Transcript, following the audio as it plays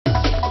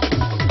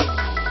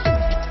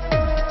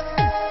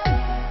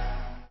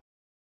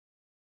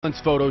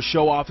Photos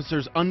show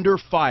officers under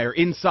fire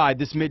inside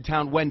this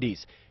Midtown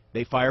Wendy's.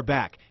 They fire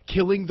back,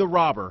 killing the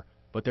robber,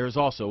 but there's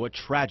also a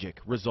tragic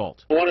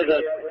result. One of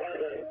the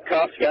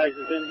cops guys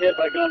has been hit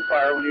by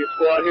gunfire when he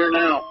was out here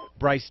now.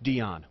 Bryce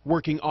Dion,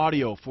 working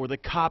audio for the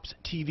Cops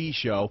TV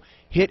show,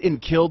 hit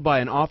and killed by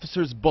an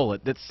officer's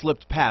bullet that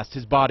slipped past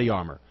his body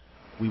armor.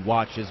 We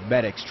watch as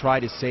medics try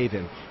to save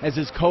him as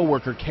his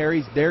co-worker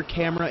carries their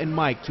camera and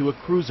mic to a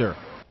cruiser.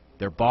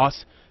 Their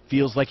boss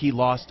feels like he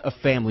lost a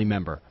family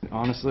member.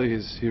 Honestly,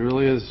 he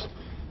really is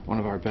one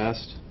of our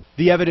best.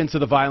 The evidence of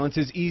the violence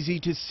is easy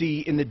to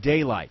see in the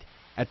daylight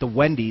at the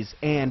Wendy's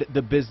and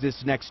the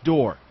business next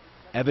door.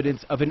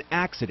 Evidence of an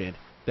accident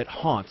that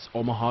haunts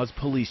Omaha's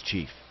police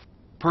chief.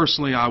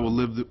 Personally, I will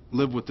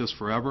live with this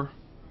forever,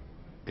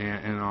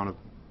 if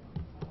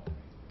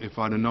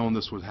I'd have known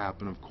this would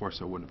happen, of course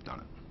I wouldn't have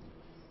done it.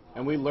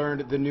 And we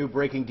learned the new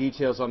breaking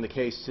details on the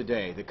case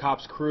today. The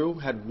cops' crew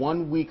had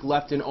 1 week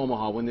left in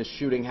Omaha when this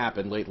shooting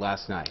happened late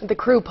last night. The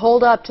crew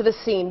pulled up to the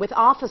scene with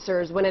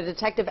officers when a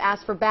detective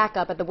asked for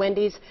backup at the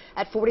Wendy's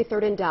at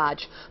 43rd and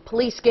Dodge.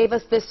 Police gave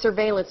us this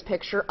surveillance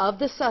picture of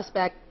the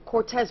suspect,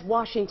 Cortez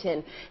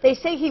Washington. They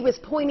say he was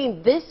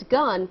pointing this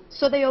gun,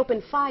 so they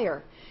opened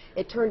fire.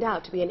 It turned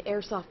out to be an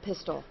airsoft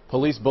pistol.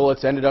 Police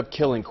bullets ended up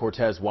killing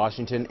Cortez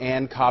Washington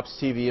and Cops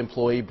TV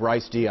employee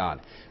Bryce Dion.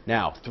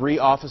 Now, 3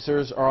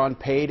 officers are on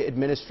paid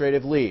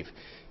administrative leave.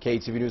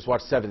 KETV News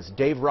Watch 7's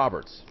Dave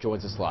Roberts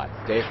joins us live.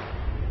 Dave?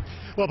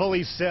 Well,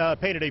 police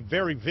painted a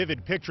very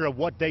vivid picture of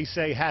what they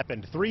say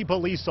happened. 3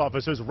 police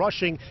officers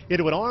rushing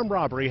into an armed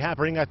robbery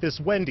happening at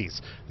this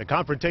Wendy's. The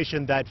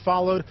confrontation that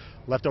followed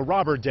left a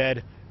robber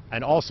dead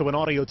and also an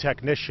audio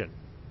technician.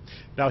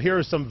 Now here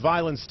are some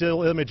violent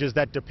still images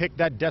that depict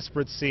that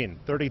desperate scene.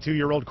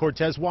 32-year-old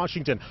Cortez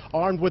Washington,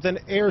 armed with an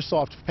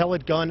airsoft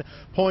pellet gun,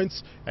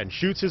 points and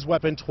shoots his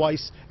weapon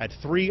twice at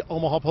 3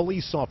 Omaha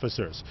police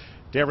officers,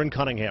 Darren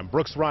Cunningham,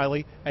 Brooks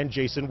Riley, and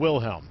Jason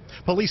Wilhelm.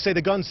 Police say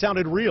the gun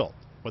sounded real.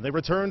 When they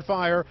returned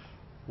fire,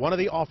 one of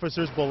the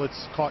officers'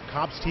 bullets caught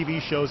Cops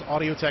TV show's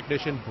audio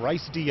technician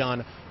Bryce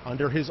Dion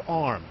under his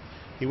arm.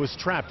 He was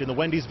trapped in the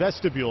Wendy's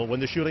vestibule when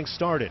the shooting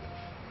started.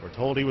 We're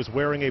told he was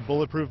wearing a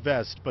bulletproof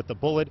vest, but the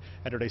bullet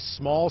entered a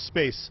small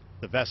space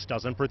the vest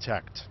doesn't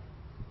protect.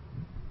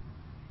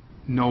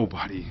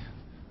 Nobody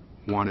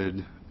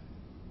wanted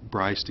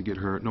Bryce to get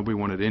hurt. Nobody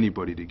wanted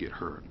anybody to get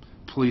hurt.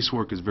 Police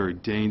work is very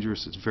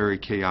dangerous. It's very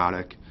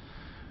chaotic.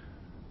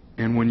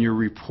 And when you're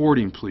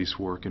reporting police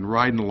work and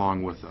riding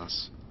along with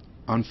us,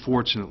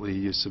 unfortunately,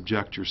 you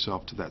subject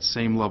yourself to that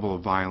same level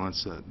of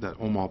violence that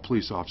Omaha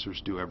police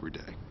officers do every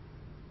day.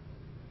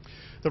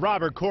 The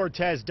robber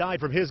Cortez died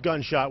from his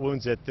gunshot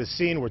wounds at the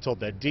scene. We're told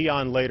that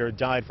Dion later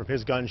died from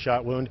his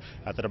gunshot wound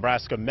at the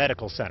Nebraska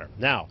Medical Center.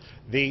 Now,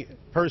 the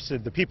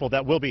people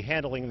that will be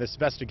handling this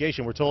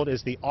investigation, we're told,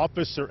 is the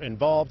officer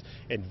involved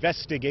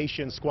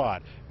investigation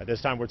squad. At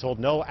this time, we're told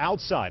no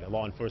outside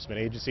law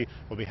enforcement agency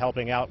will be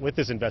helping out with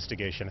this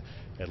investigation,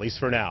 at least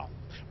for now.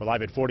 We're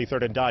live at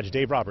 43rd and Dodge.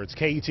 Dave Roberts,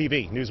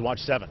 KETV News Watch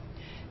 7.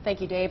 Thank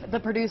you, Dave. The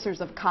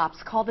producers of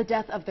Cops call the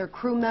death of their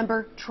crew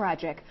member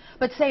tragic,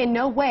 but say in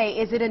no way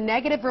is it a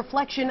negative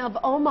reflection of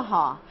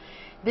Omaha.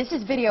 This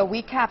is video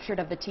we captured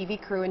of the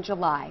TV crew in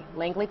July.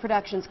 Langley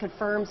Productions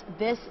confirms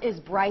this is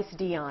Bryce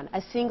Dion,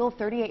 a single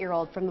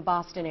 38-year-old from the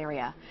Boston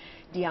area.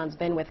 Dion's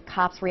been with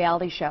Cops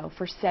reality show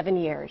for 7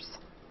 years.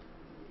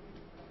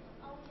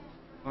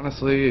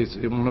 Honestly, he's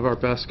one of our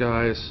best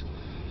guys.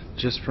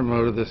 Just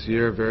promoted this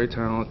year, very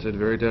talented,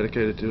 very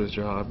dedicated to his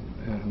job,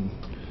 and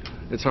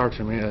it's hard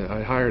for me.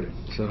 I hired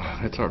him, so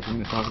it's hard for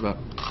me to talk about.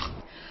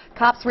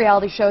 Cops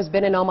reality show has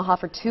been in Omaha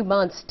for 2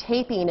 months,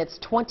 taping its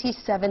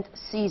 27th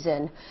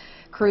season.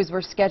 Crews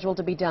were scheduled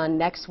to be done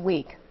next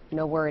week.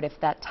 No word if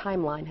that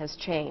timeline has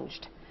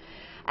changed.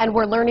 And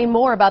we're learning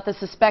more about the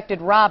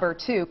suspected robber,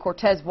 too.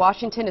 Cortez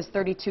Washington is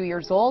 32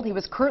 years old. He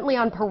was currently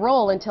on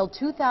parole until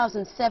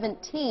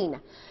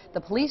 2017.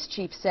 The police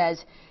chief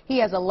says he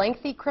has a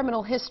lengthy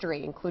criminal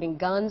history, including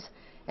guns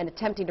and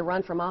attempting to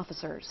run from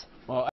officers. Well,